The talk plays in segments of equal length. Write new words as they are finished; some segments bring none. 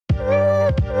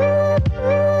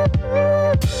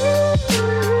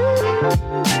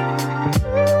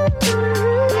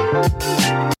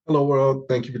Hello, world.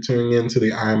 Thank you for tuning in to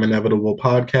the I'm Inevitable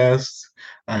podcast.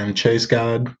 I'm Chase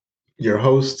God, your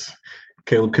host.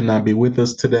 Caleb could not be with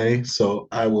us today, so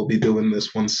I will be doing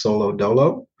this one solo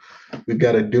dolo. We've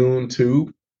got a Dune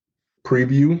 2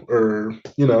 preview,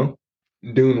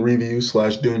 Dune review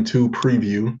slash Dune 2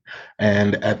 preview.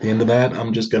 And at the end of that,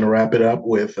 I'm just going to wrap it up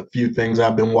with a few things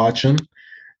I've been watching.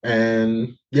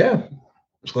 And yeah,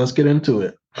 so let's get into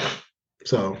it.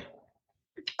 So,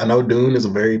 I know Dune is a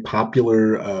very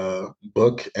popular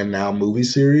book and now movie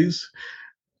series.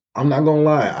 I'm not gonna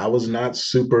lie, I was not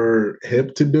super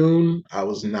hip to Dune. I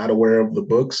was not aware of the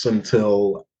books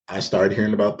until I started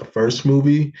hearing about the first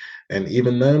movie. And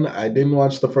even then, I didn't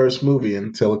watch the first movie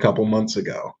until a couple months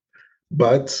ago.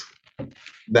 But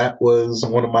that was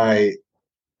one of my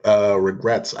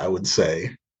regrets, I would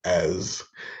say, as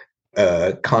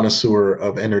a connoisseur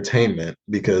of entertainment,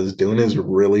 because Dune is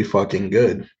really fucking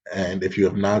good. And if you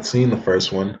have not seen the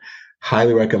first one,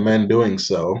 highly recommend doing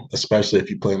so, especially if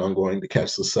you plan on going to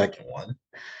catch the second one.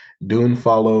 Dune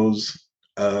follows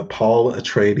Paul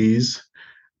Atreides,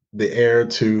 the heir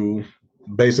to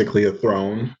basically a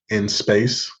throne in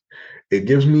space. It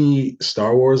gives me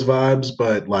Star Wars vibes,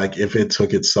 but like if it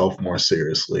took itself more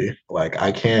seriously.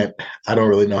 I don't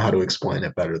really know how to explain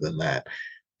it better than that.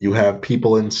 You have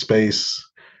people in space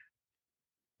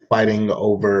fighting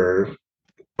over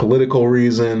political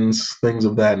reasons, things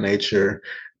of that nature,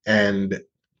 and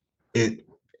it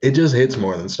it just hits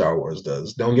more than Star Wars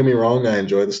does. Don't get me wrong, I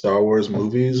enjoy the Star Wars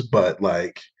movies, but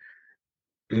like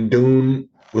Dune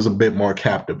was a bit more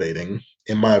captivating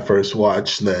in my first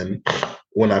watch than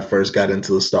when I first got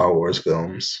into the Star Wars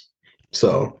films.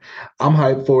 So I'm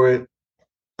hyped for it.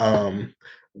 Um,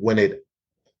 when it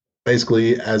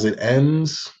basically as it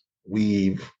ends,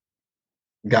 we've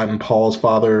gotten Paul's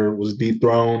father was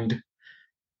dethroned,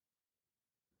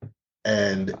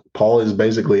 and Paul is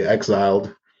basically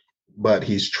exiled, but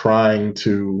he's trying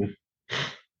to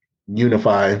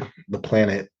unify the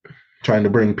planet, trying to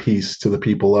bring peace to the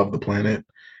people of the planet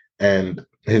and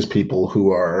his people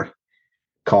who are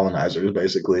colonizers,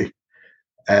 basically.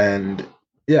 And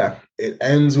yeah, it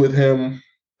ends with him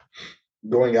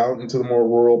going out into the more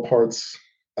rural parts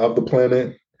of the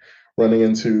planet, running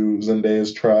into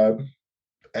Zendaya's tribe,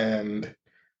 and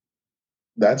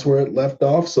that's where it left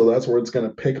off. So that's where it's going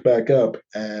to pick back up.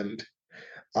 And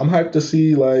I'm hyped to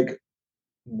see like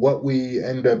what we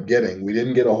end up getting. We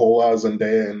didn't get a whole lot of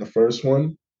Zendaya in the first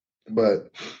one, but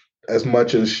as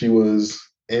much as she was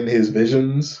in his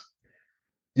visions,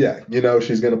 yeah,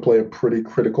 she's going to play a pretty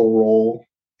critical role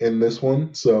in this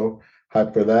one. So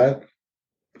hype for that.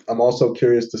 I'm also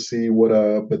curious to see what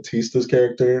Batista's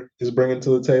character is bringing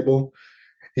to the table.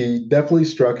 He definitely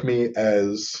struck me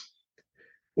as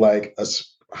like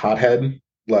hothead,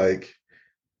 like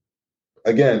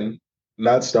again,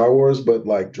 not Star Wars, but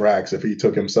like Drax if he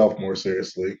took himself more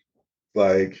seriously.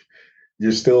 Like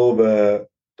you're still the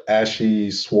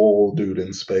ashy, swole dude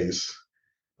in space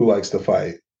who likes to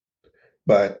fight.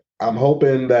 But I'm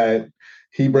hoping that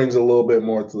he brings a little bit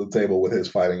more to the table with his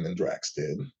fighting than Drax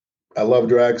did. I love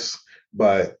Drax,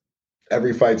 but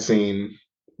every fight scene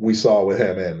we saw with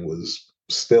him in was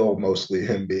still mostly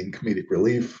him being comedic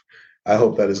relief. I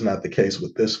hope that is not the case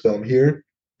with this film here.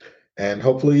 And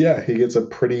hopefully, yeah, he gets a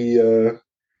pretty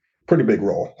big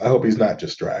role. I hope he's not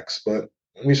just Drax, but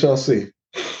we shall see.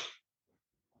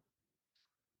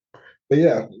 But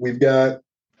yeah, we've got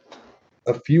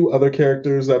a few other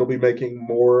characters that'll be making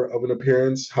more of an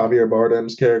appearance. Javier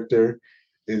Bardem's character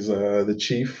is the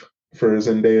chief for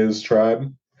Zendaya's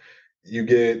tribe. You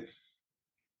get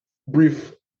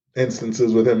brief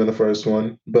instances with him in the first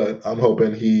one, but I'm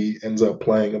hoping he ends up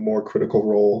playing a more critical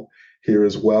role here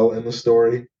as well in the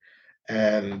story.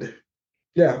 And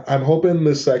yeah, I'm hoping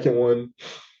the second one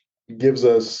gives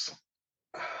us,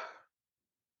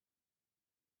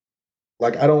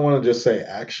 like, I don't want to just say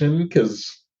action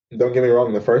because don't get me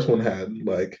wrong, the first one had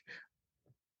like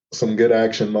some good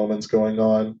action moments going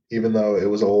on, even though it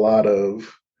was a lot of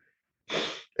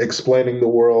explaining the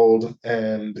world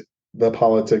and the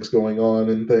politics going on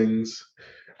and things.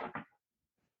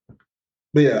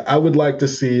 But yeah, I would like to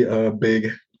see a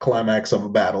big climax of a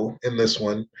battle in this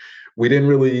one. We didn't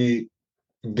really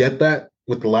get that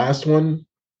with the last one.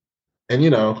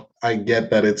 And, I get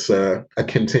that it's a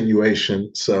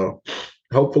continuation. So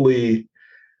hopefully,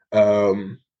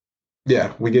 um,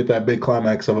 yeah, we get that big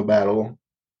climax of a battle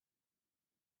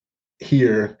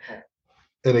here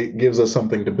and it gives us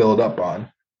something to build up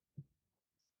on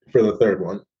for the third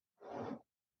one.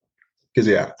 Because,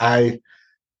 yeah, I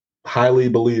highly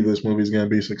believe this movie is going to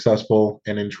be successful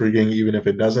and intriguing, even if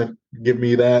it doesn't give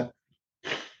me that.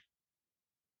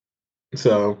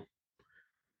 So,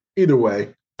 either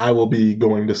way, I will be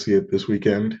going to see it this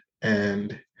weekend.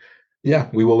 And yeah,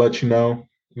 we will let you know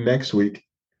next week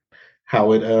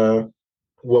how it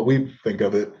what we think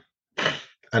of it.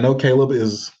 I know Caleb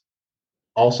is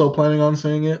also planning on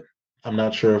seeing it. I'm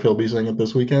not sure if he'll be seeing it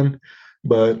this weekend,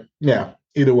 but yeah,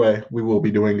 either way, we will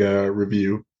be doing a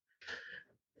review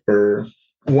for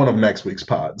one of next week's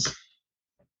pods.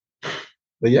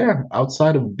 But yeah,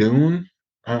 outside of Dune,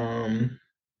 um,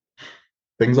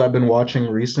 things I've been watching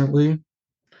recently,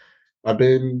 I've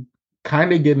been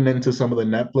kind of getting into some of the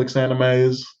Netflix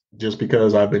animes just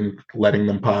because I've been letting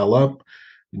them pile up.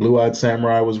 Blue Eyed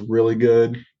Samurai was really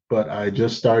good, but I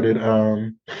just started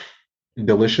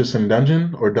Delicious in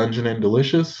Dungeon or Dungeon and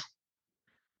Delicious.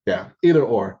 Yeah, either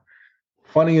or.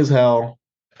 Funny as hell.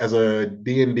 As a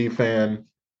D&D fan,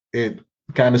 it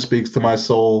kind of speaks to my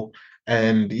soul.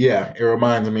 And yeah, it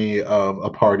reminds me of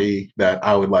a party that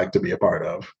I would like to be a part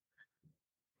of.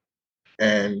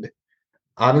 And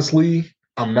honestly,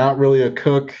 I'm not really a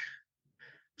cook,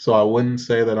 so I wouldn't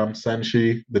say that I'm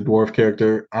Senshi, the dwarf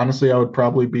character. Honestly, I would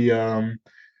probably be I'm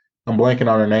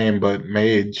blanking on her name, but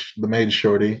Mage, the Mage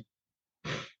Shorty.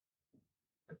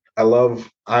 I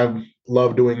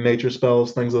love doing nature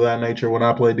spells, things of that nature when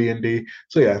I play D&D.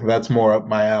 So yeah, that's more up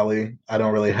my alley. I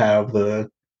don't really have the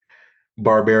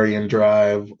barbarian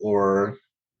drive or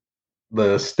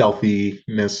the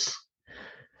stealthiness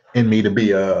in me to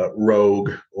be a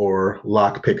rogue or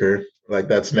lock picker. Like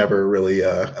that's never really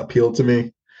appealed to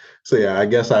me. So yeah, I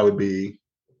guess I would be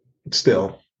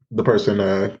still the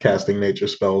person casting nature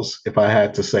spells if I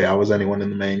had to say I was anyone in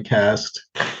the main cast.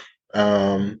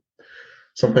 Um,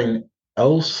 Something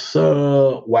else,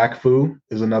 Wakfu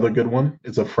is another good one.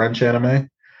 It's a French anime.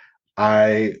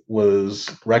 I was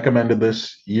recommended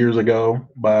this years ago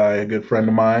by a good friend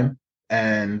of mine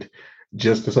and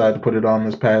just decided to put it on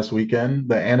this past weekend.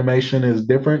 The animation is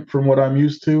different from what I'm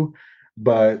used to,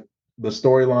 but the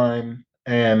storyline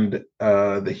and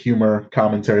the humor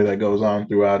commentary that goes on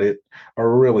throughout it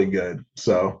are really good.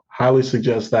 So, highly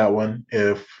suggest that one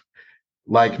if,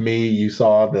 like me, you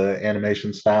saw the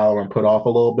animation style and put off a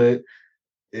little bit.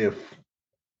 If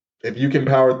if you can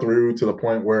power through to the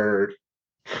point where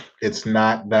it's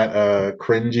not that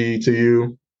cringy to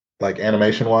you, like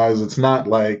animation wise. It's not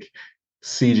like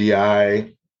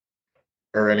CGI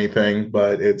or anything,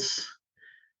 but it's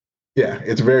yeah,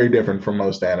 it's very different from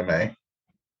most anime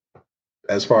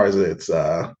as far as its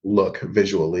look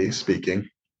visually speaking.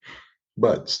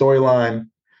 But storyline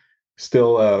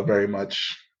still very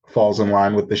much falls in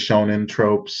line with the shonen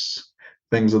tropes,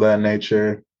 things of that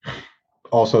nature.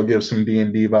 Also gives some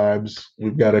D&D vibes.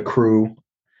 We've got a crew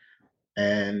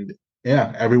and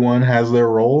yeah, everyone has their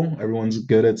role. Everyone's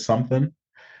good at something.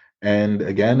 And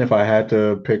again, if I had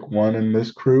to pick one in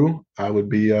this crew, I would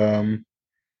be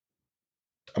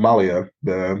Amalia,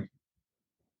 the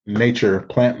nature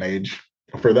plant mage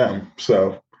for them.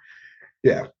 So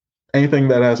yeah, anything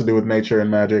that has to do with nature and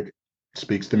magic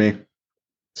speaks to me.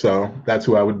 So that's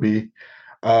who I would be.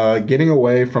 Getting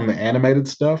away from the animated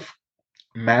stuff,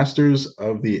 Masters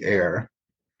of the Air.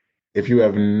 If you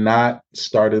have not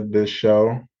started this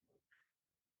show,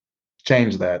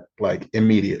 change that like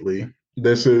immediately.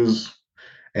 This is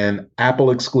an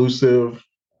Apple exclusive.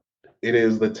 It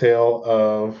is the tale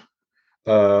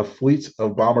of fleets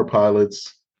of bomber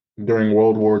pilots during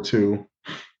World War II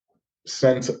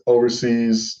sent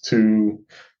overseas to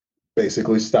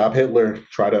basically stop Hitler,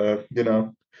 try to,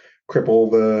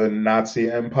 cripple the Nazi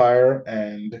empire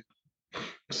and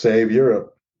save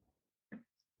Europe.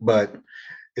 But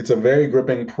it's a very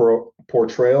gripping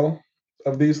portrayal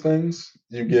of these things.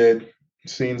 You get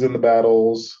scenes in the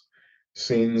battles,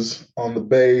 scenes on the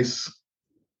base,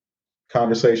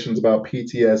 conversations about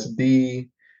PTSD,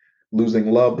 losing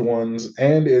loved ones,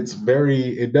 and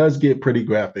it does get pretty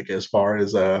graphic as far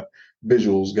as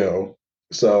visuals go.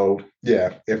 So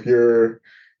yeah, if you're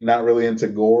not really into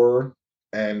gore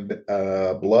and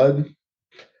blood,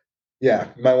 yeah,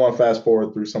 you might want to fast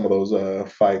forward through some of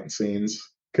those fight scenes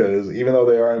because even though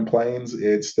they are in planes,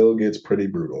 it still gets pretty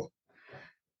brutal.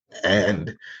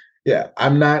 And yeah,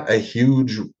 I'm not a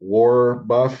huge war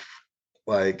buff.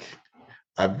 Like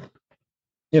I've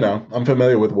I'm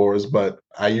familiar with wars, but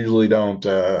I usually don't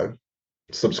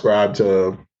subscribe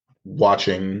to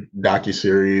watching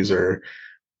docuseries or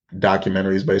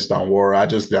documentaries based on war. I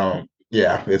just don't.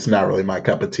 Yeah, it's not really my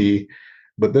cup of tea.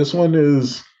 But this one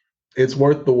it's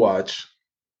worth the watch,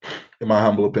 in my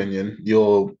humble opinion.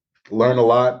 You'll learn a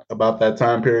lot about that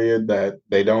time period that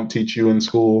they don't teach you in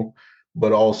school,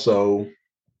 but also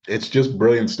it's just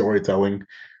brilliant storytelling.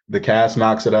 The cast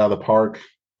knocks it out of the park.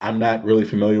 I'm not really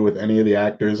familiar with any of the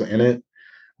actors in it,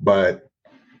 but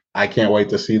I can't wait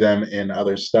to see them in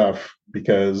other stuff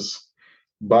because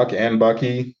Buck and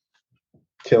Bucky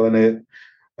killing it.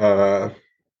 Uh,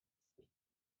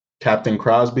 Captain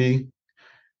Crosby,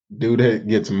 dude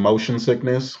gets motion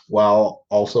sickness while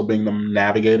also being the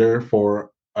navigator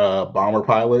for a bomber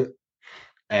pilot.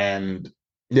 And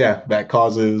yeah, that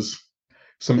causes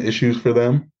some issues for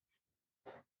them.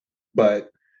 But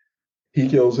he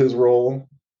kills his role.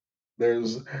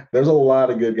 There's there's a lot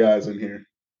of good guys in here,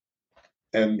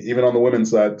 and even on the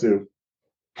women's side too.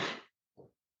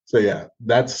 So yeah,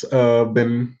 that's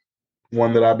been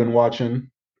one that I've been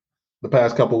watching the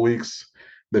past couple weeks.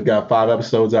 They've got 5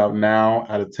 episodes out now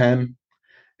out of 10,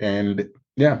 and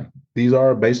yeah, these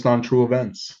are based on true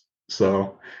events.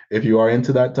 So if you are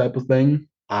into that type of thing,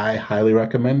 I highly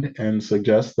recommend and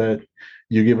suggest that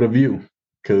you give it a view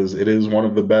because it is one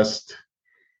of the best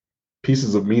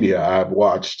pieces of media I've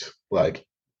watched like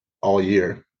all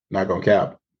year. Not gonna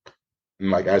cap. And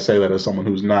like I say that as someone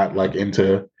who's not like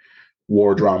into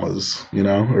war dramas,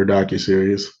 or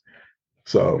docuseries.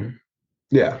 So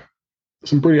yeah,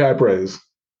 some pretty high praise.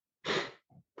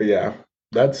 But yeah,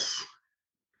 that's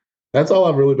that's all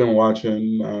I've really been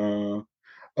watching.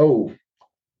 Oh,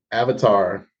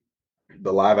 Avatar,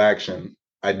 the live action.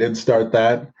 I did start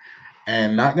that,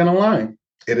 and not gonna lie,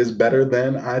 it is better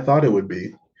than I thought it would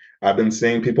be. I've been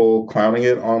seeing people clowning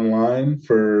it online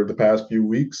for the past few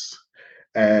weeks,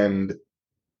 and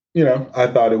I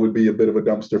thought it would be a bit of a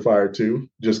dumpster fire too,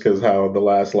 just because how the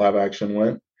last live action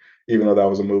went, even though that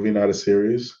was a movie, not a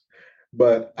series.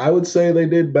 But I would say they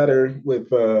did better with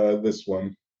this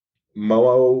one.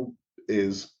 Momo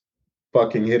is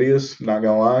fucking hideous, not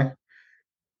gonna lie.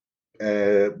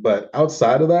 But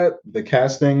outside of that, the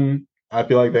casting, I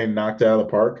feel like they knocked it out of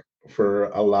the park for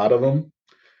a lot of them.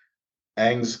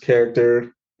 Aang's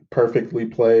character, perfectly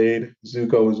played.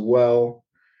 Zuko as well.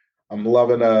 I'm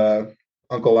loving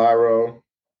Uncle Iroh.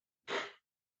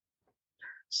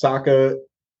 Sokka,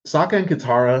 Sokka and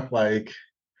Katara, like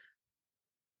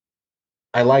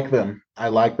I like them. I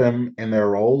like them in their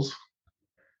roles,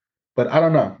 but I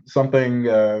don't know. Something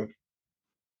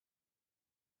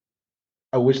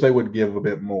I wish they would give a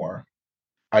bit more.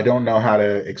 I don't know how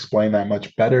to explain that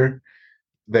much better.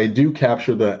 They do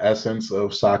capture the essence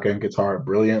of Sokka and Katara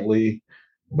brilliantly,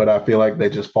 but I feel like they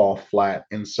just fall flat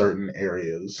in certain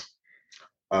areas.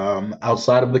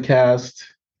 Outside of the cast,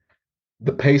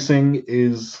 the pacing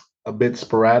is a bit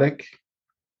sporadic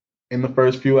in the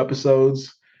first few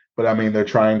episodes, but I mean, they're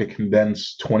trying to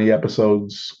condense 20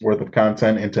 episodes worth of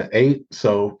content into 8,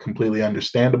 so completely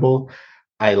understandable.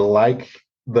 I like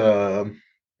the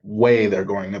way they're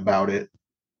going about it.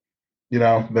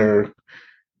 They're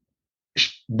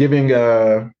giving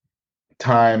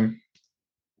time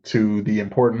to the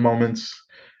important moments,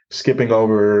 skipping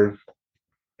over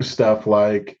stuff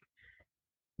like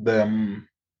them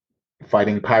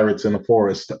fighting pirates in the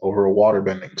forest over a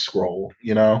waterbending scroll,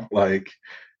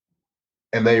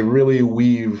 and they really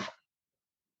weave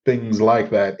things like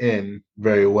that in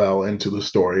very well into the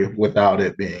story without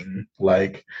it being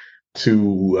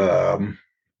too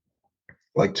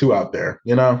too out there.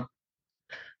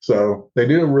 So they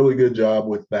did a really good job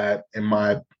with that, in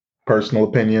my personal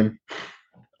opinion.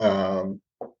 Um,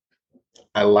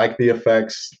 I like the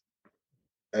effects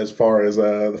as far as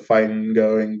the fighting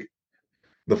going,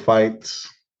 the fights.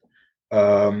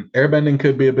 Airbending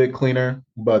could be a bit cleaner,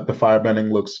 but the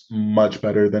firebending looks much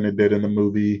better than it did in the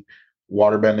movie.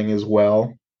 Waterbending as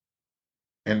well,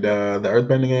 and the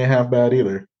earthbending ain't half bad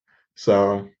either.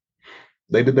 So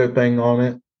they did their thing on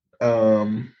it.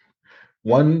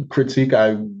 One critique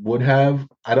I would have,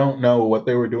 I don't know what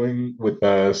they were doing with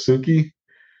Suki,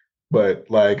 but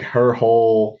like her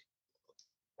whole,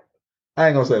 I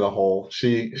ain't gonna say the whole.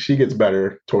 She gets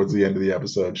better towards the end of the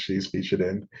episode she's featured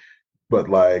in, but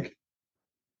like,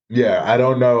 yeah, I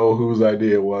don't know whose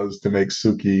idea it was to make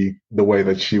Suki the way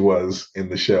that she was in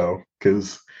the show,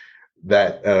 because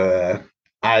that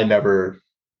I never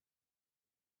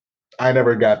I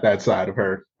never got that side of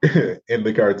her in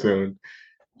the cartoon.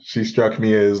 She struck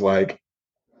me as like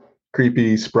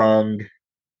creepy, sprung,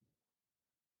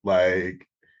 like,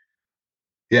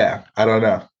 yeah, I don't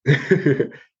know.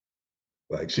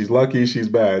 Like, she's lucky she's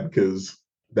bad, because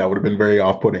that would have been very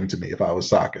off-putting to me if I was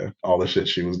Sokka, all the shit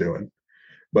she was doing.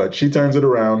 But she turns it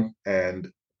around,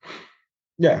 and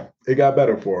yeah, it got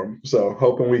better for him. So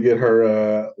hoping we get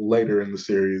her later in the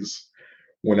series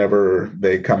whenever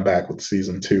they come back with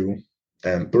season 2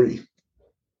 and 3.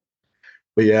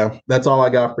 But yeah, that's all I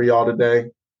got for y'all today.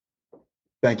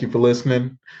 Thank you for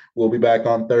listening. We'll be back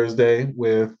on Thursday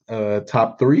with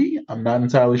top 3. I'm not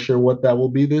entirely sure what that will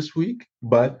be this week,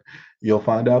 but you'll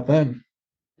find out then.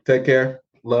 Take care.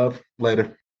 Love.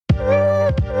 Later.